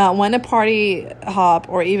 Not one to party hop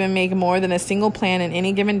or even make more than a single plan in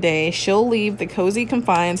any given day, she'll leave the cozy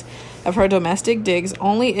confines of her domestic digs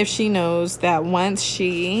only if she knows that once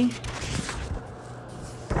she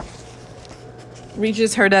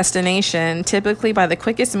reaches her destination, typically by the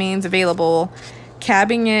quickest means available,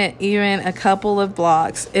 Cabbing it even a couple of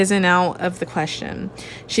blocks isn't out of the question.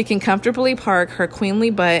 She can comfortably park her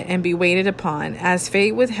queenly butt and be waited upon. As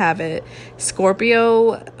fate would have it,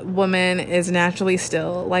 Scorpio woman is naturally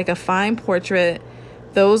still. Like a fine portrait,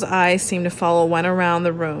 those eyes seem to follow one around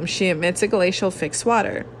the room. She emits a glacial fixed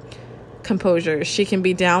water. Composure. She can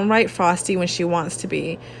be downright frosty when she wants to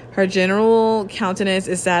be. Her general countenance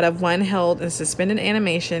is that of one held in suspended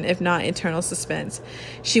animation, if not eternal suspense.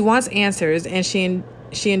 She wants answers, and she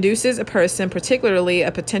induces a person, particularly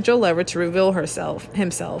a potential lover, to reveal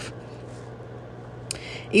himself.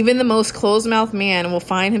 Even the most closed-mouthed man will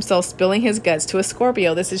find himself spilling his guts to a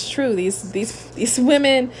Scorpio. This is true. These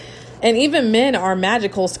women and even men are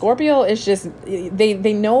magical. Scorpio is just,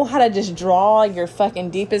 they know how to just draw your fucking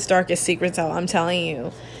deepest, darkest secrets out. I'm telling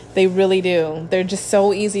you. They really do. They're just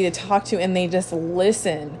so easy to talk to, and they just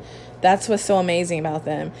listen. That's what's so amazing about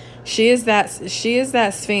them. She is that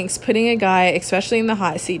sphinx, putting a guy, especially in the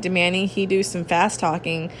hot seat, demanding he do some fast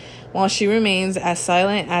talking, while she remains as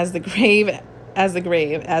silent as the grave,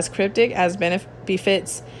 as cryptic as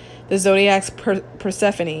befits the zodiac's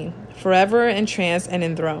Persephone, forever entranced and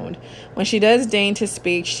enthroned. When she does deign to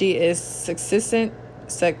speak, she is succinct,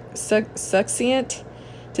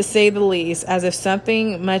 to say the least, as if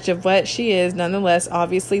something much of what she is, nonetheless,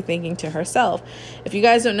 obviously thinking to herself. If you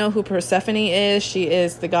guys don't know who Persephone is, she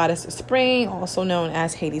is the goddess of spring, also known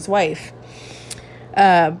as Hades' wife.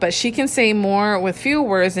 But she can say more with few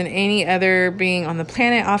words than any other being on the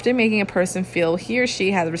planet, often making a person feel he or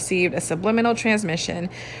she has received a subliminal transmission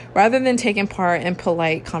rather than taking part in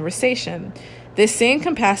polite conversation. This same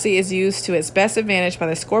capacity is used to its best advantage by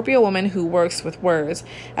the Scorpio woman who works with words.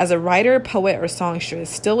 As a writer, poet, or songstress,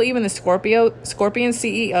 still even the Scorpion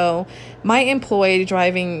CEO might employ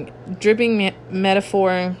dripping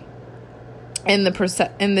metaphor in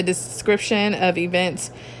the description of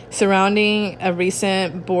events surrounding a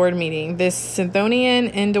recent board meeting. This Cynthian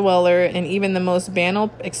indweller in even the most banal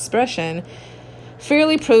expression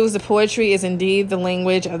fairly proves the poetry is indeed the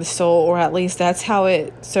language of the soul, or at least that's how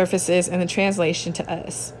it surfaces in the translation to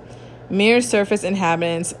us. Mere surface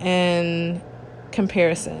inhabitants in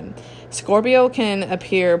comparison. Scorpio can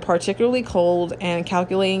appear particularly cold and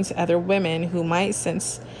calculating to other women who might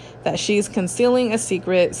sense that she's concealing a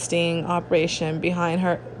secret sting operation behind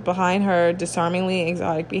her disarmingly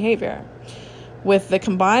exotic behavior. With the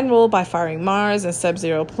combined rule by firing Mars and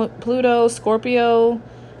Sub-Zero Pluto, Scorpio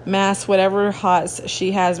masks whatever hots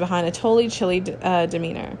she has behind a totally chilly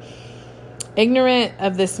demeanor. Ignorant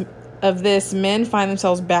of this, men find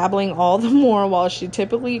themselves babbling all the more while she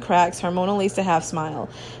typically cracks her Mona Lisa half smile.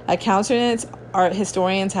 A countenance art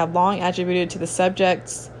historians have long attributed to the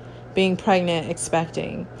subjects being pregnant,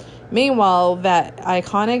 expecting. Meanwhile, that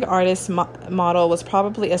iconic artist model was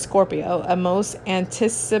probably a Scorpio, a most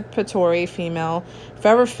anticipatory female,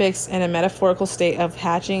 forever fixed in a metaphorical state of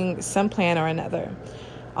hatching some plan or another.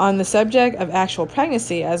 On the subject of actual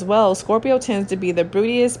pregnancy as well, Scorpio tends to be the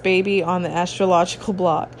broodiest baby on the astrological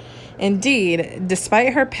block. Indeed,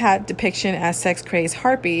 despite her pat depiction as sex-crazed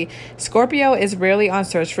harpy, Scorpio is rarely on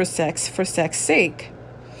search for sex's sake.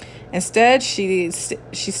 Instead, she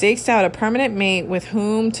stakes out a permanent mate with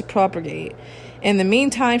whom to propagate. In the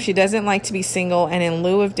meantime, she doesn't like to be single, and in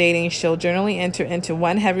lieu of dating, she'll generally enter into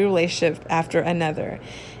one heavy relationship after another.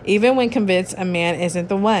 Even when convinced a man isn't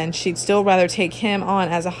the one, she'd still rather take him on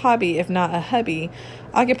as a hobby, if not a hubby,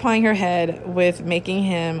 occupying her head with making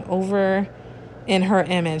him over in her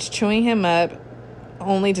image, chewing him up,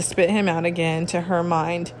 only to spit him out again to her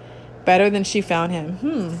mind, better than she found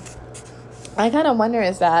him. I kind of wonder,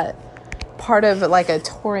 is that part of like a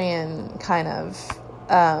Taurian kind of,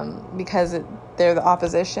 because they're the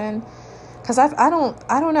opposition? Because I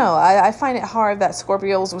don't know. I find it hard that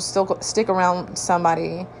Scorpios will still stick around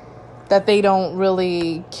somebody that they don't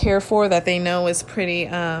really care for, that they know is pretty,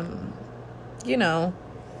 like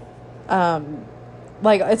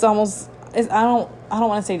it's almost, I don't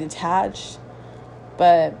want to say detached,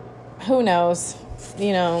 but who knows?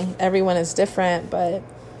 Everyone is different, but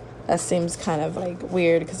that seems kind of like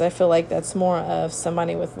weird, because I feel like that's more of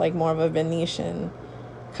somebody with like more of a Venetian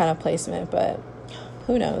kind of placement, but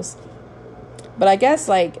who knows? But I guess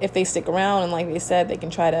like if they stick around and like they said, they can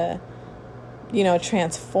try to,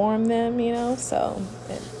 transform them, so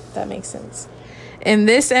that makes sense. In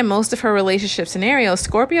this and most of her relationship scenarios,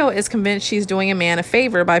 Scorpio is convinced she's doing a man a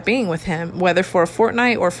favor by being with him, whether for a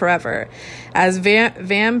fortnight or forever. As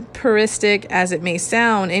vampiristic as it may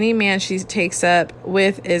sound, any man she takes up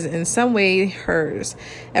with is in some way hers,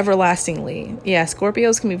 everlastingly. Yeah,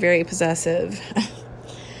 Scorpios can be very possessive.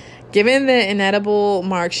 Given the inedible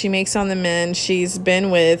mark she makes on the men she's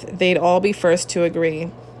been with, they'd all be first to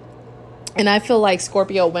agree. And I feel like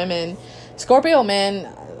Scorpio men,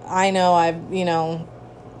 I know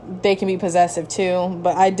they can be possessive too,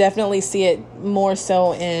 but I definitely see it more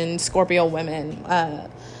so in Scorpio women.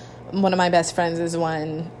 One of my best friends is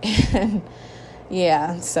one. And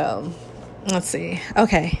yeah, so let's see.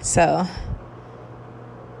 Okay, so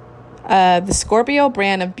the Scorpio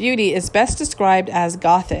brand of beauty is best described as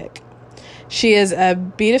gothic. She is a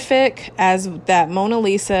beatific as that Mona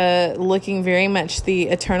Lisa, looking very much the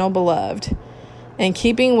eternal beloved. In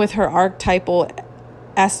keeping with her archetypal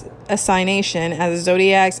assignation as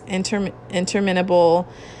Zodiac's interminable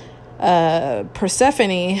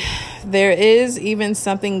Persephone, there is even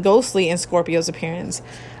something ghostly in Scorpio's appearance,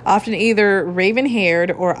 often either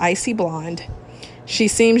raven-haired or icy blonde. She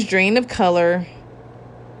seems drained of color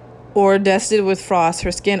or dusted with frost,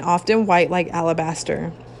 her skin often white like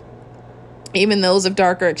alabaster. Even those of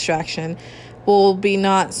darker extraction will be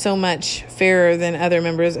not so much fairer than other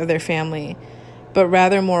members of their family, but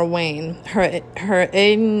rather more wan. Her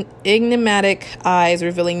enigmatic eyes,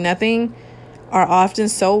 revealing nothing, are often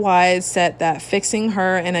so wide set that fixing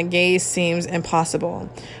her in a gaze seems impossible.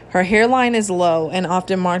 Her hairline is low and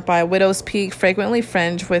often marked by a widow's peak, frequently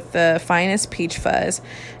fringed with the finest peach fuzz,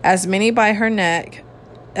 as may be her neck.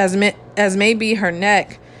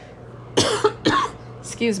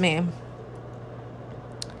 Excuse me.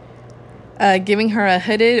 Giving her a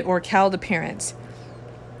hooded or cowled appearance.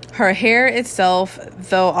 Her hair itself,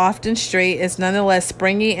 though often straight, is nonetheless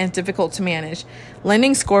springy and difficult to manage,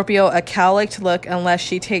 lending Scorpio a cow-like look unless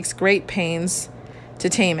she takes great pains to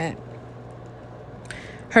tame it.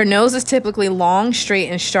 Her nose is typically long, straight,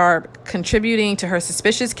 and sharp, contributing to her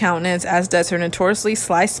suspicious countenance, as does her notoriously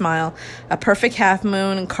sly smile, a perfect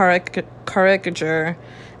half-moon caricature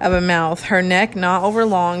of a mouth. Her neck, not over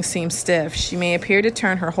long, seems stiff. She may appear to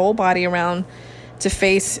turn her whole body around to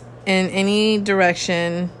face in any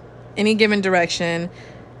given direction,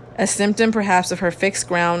 a symptom perhaps of her fixed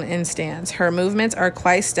ground and stance. Her movements are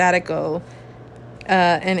quite statical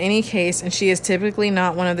in any case, and she is typically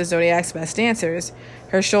not one of the zodiac's best dancers.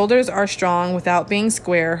 Her shoulders are strong without being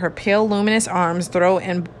square. Her pale, luminous arms, throat,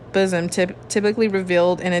 and bosom typically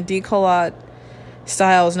revealed in a décolleté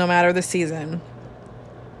styles no matter the season.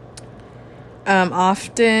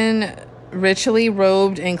 Often richly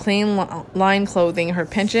robed in clean line clothing, her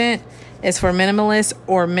penchant is for minimalist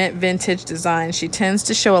or mint vintage design. She tends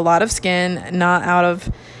to show a lot of skin, not out of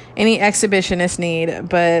any exhibitionist need,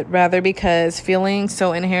 but rather because, feeling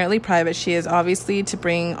so inherently private, she is obviously to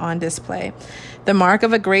bring on display. The mark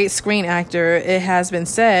of a great screen actor, it has been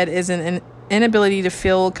said, is an inability to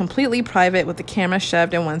feel completely private with the camera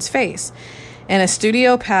shoved in one's face. In a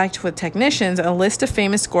studio packed with technicians, a list of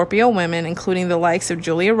famous Scorpio women, including the likes of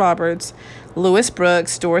Julia Roberts, Louis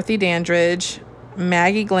Brooks, Dorothy Dandridge,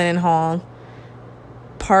 Maggie Gyllenhaal,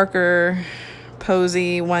 Parker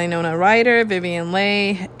Posey, Winona Ryder, Vivian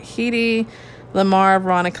Leigh, Hedy Lamarr,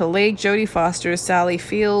 Veronica Lake, Jodie Foster, Sally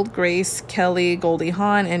Field, Grace Kelly, Goldie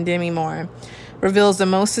Hawn, and Demi Moore, reveals the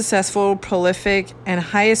most successful, prolific, and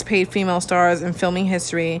highest paid female stars in filming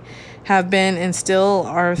history have been and still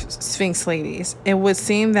are Sphinx ladies. It would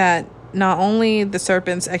seem that not only the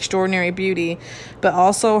serpent's extraordinary beauty, but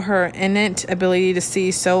also her innate ability to see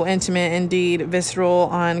so intimate, indeed visceral,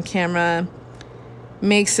 on camera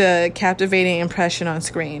makes a captivating impression on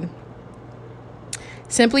screen.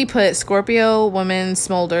 Simply put, Scorpio woman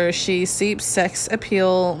smolders. She seeps sex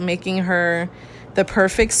appeal, making her the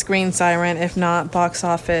perfect screen siren, if not box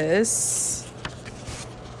office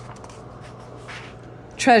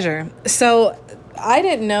treasure. So I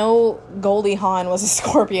didn't know Goldie Hawn was a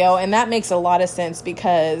Scorpio, and that makes a lot of sense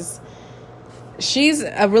because she's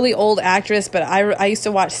a really old actress, but I used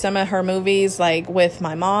to watch some of her movies like with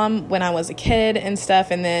my mom when I was a kid and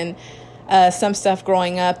stuff, and then some stuff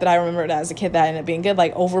growing up that I remembered as a kid that ended up being good,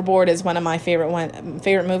 like Overboard is one of my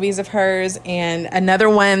favorite movies of hers, and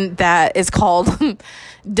another one that is called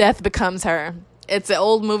Death Becomes Her. It's an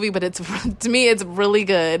old movie, but to me it's really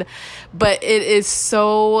good. But it is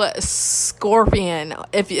so Scorpion.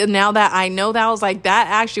 Now that I know that, I was like, that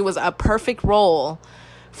actually was a perfect role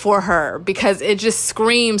for her because it just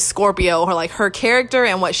screams Scorpio. Her character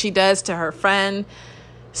and what she does to her friend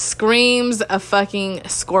screams a fucking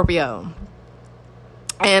Scorpio.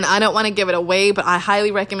 And I don't want to give it away, but I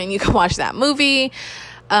highly recommend you can watch that movie.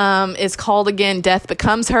 It's called, again, Death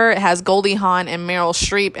Becomes Her. It has Goldie Hawn and Meryl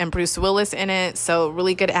Streep and Bruce Willis in it. So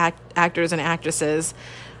really good actors and actresses.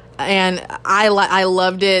 And I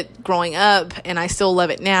loved it growing up, and I still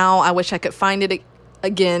love it now. I wish I could find it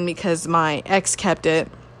again because my ex kept it.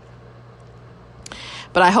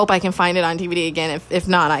 But I hope I can find it on DVD again. If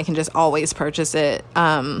not, I can just always purchase it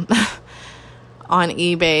on on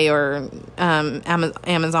eBay or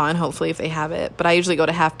Amazon, hopefully, if they have it. But I usually go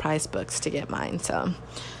to Half Price Books to get mine. So,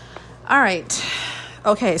 all right.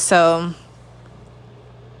 Okay, so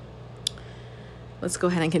let's go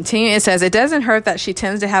ahead and continue. It says, it doesn't hurt that she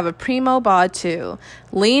tends to have a primo bod too.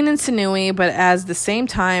 Lean and sinewy, but at the same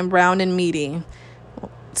time, round and meaty.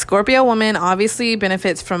 Scorpio woman obviously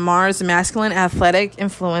benefits from Mars' masculine athletic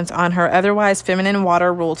influence on her otherwise feminine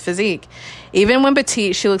water-ruled physique. Even when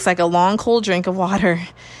petite, she looks like a long, cold drink of water.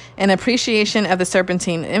 An appreciation of the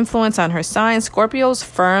serpentine influence on her sign. Scorpio's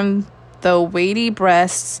firm, though weighty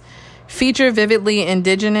breasts feature vividly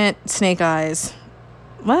indigenous snake eyes.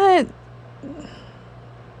 What?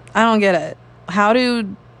 I don't get it. How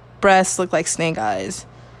do breasts look like snake eyes?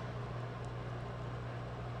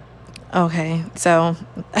 Okay, so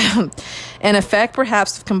an effect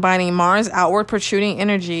perhaps of combining Mars' outward protruding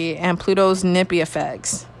energy and Pluto's nippy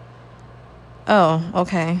effects. Oh,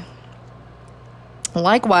 okay.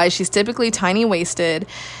 Likewise, she's typically tiny-waisted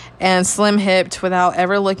and slim-hipped without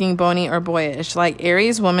ever looking bony or boyish, like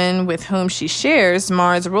Aries woman with whom she shares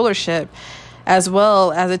Mars' rulership, as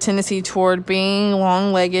well as a tendency toward being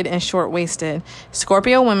long-legged and short-waisted.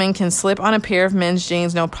 Scorpio women can slip on a pair of men's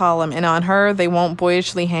jeans no problem, and on her they won't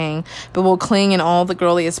boyishly hang, but will cling in all the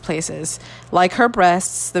girliest places. Like her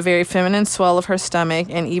breasts, the very feminine swell of her stomach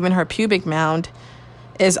and even her pubic mound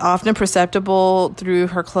is often perceptible through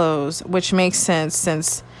her clothes, which makes sense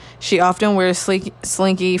since she often wears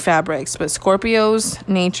slinky fabrics, but Scorpio's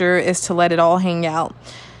nature is to let it all hang out.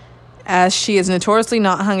 As she is notoriously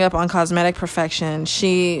not hung up on cosmetic perfection,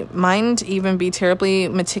 she mightn't even be terribly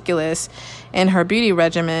meticulous in her beauty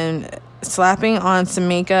regimen, slapping on some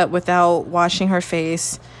makeup without washing her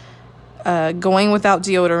face, going without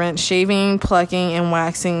deodorant, shaving, plucking, and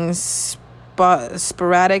waxing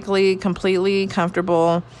sporadically, completely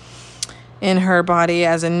comfortable in her body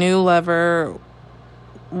as a new lover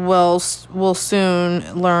will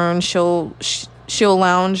soon learn. She'll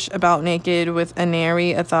lounge about naked with a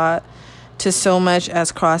nary a thought to so much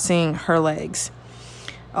as crossing her legs.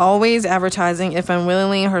 Always advertising, if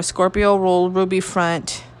unwillingly, her Scorpio rolled ruby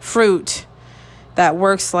fruit that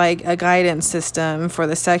works like a guidance system for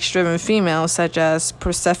the sex-driven female, such as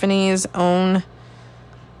Persephone's own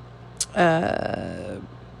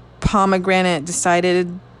pomegranate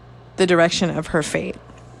decided the direction of her fate.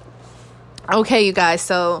 Okay, you guys,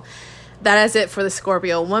 so that is it for the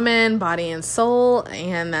Scorpio woman, body and soul,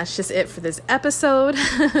 and that's just it for this episode.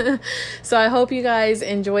 So I hope you guys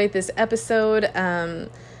enjoyed this episode,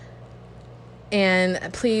 and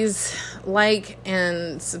please like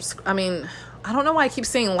and subscribe. I mean, I don't know why I keep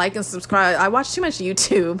saying like and subscribe. I watch too much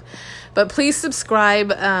YouTube, but please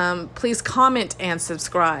subscribe. Please comment and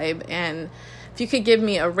subscribe, and if you could give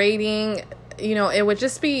me a rating, it would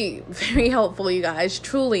just be very helpful, you guys,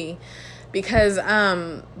 truly. Because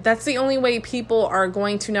that's the only way people are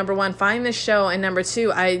going to, number one, find this show, and number two,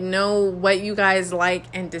 I know what you guys like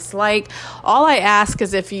and dislike. All I ask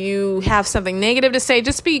is if you have something negative to say,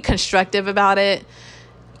 just be constructive about it.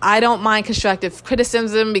 I don't mind constructive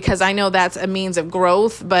criticism because I know that's a means of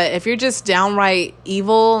growth. But if you're just downright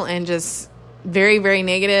evil and just very, very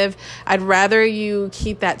negative, I'd rather you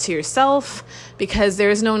keep that to yourself, because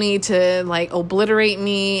there's no need to obliterate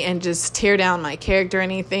me and just tear down my character or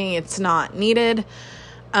anything. It's not needed.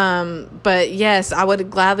 But yes, I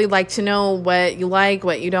would gladly like to know what you like,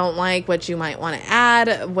 what you don't like, what you might want to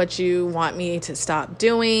add, what you want me to stop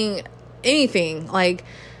doing, anything.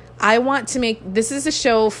 I want to this is a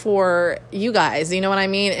show for you guys, you know what I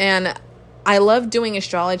mean? And I love doing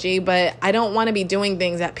astrology, but I don't want to be doing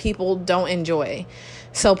things that people don't enjoy.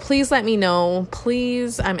 So please let me know.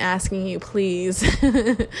 Please, I'm asking you, please.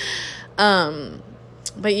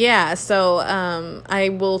 But yeah, so I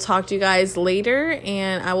will talk to you guys later,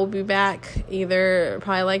 and I will be back either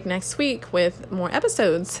probably next week with more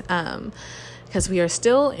episodes, because we are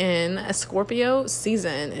still in a Scorpio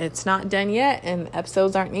season. It's not done yet, and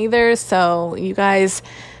episodes aren't either. So you guys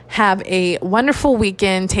have a wonderful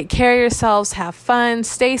weekend. Take care of yourselves. Have fun.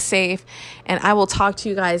 Stay safe. And I will talk to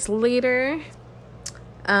you guys later.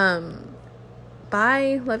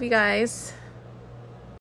 Bye. Love you guys.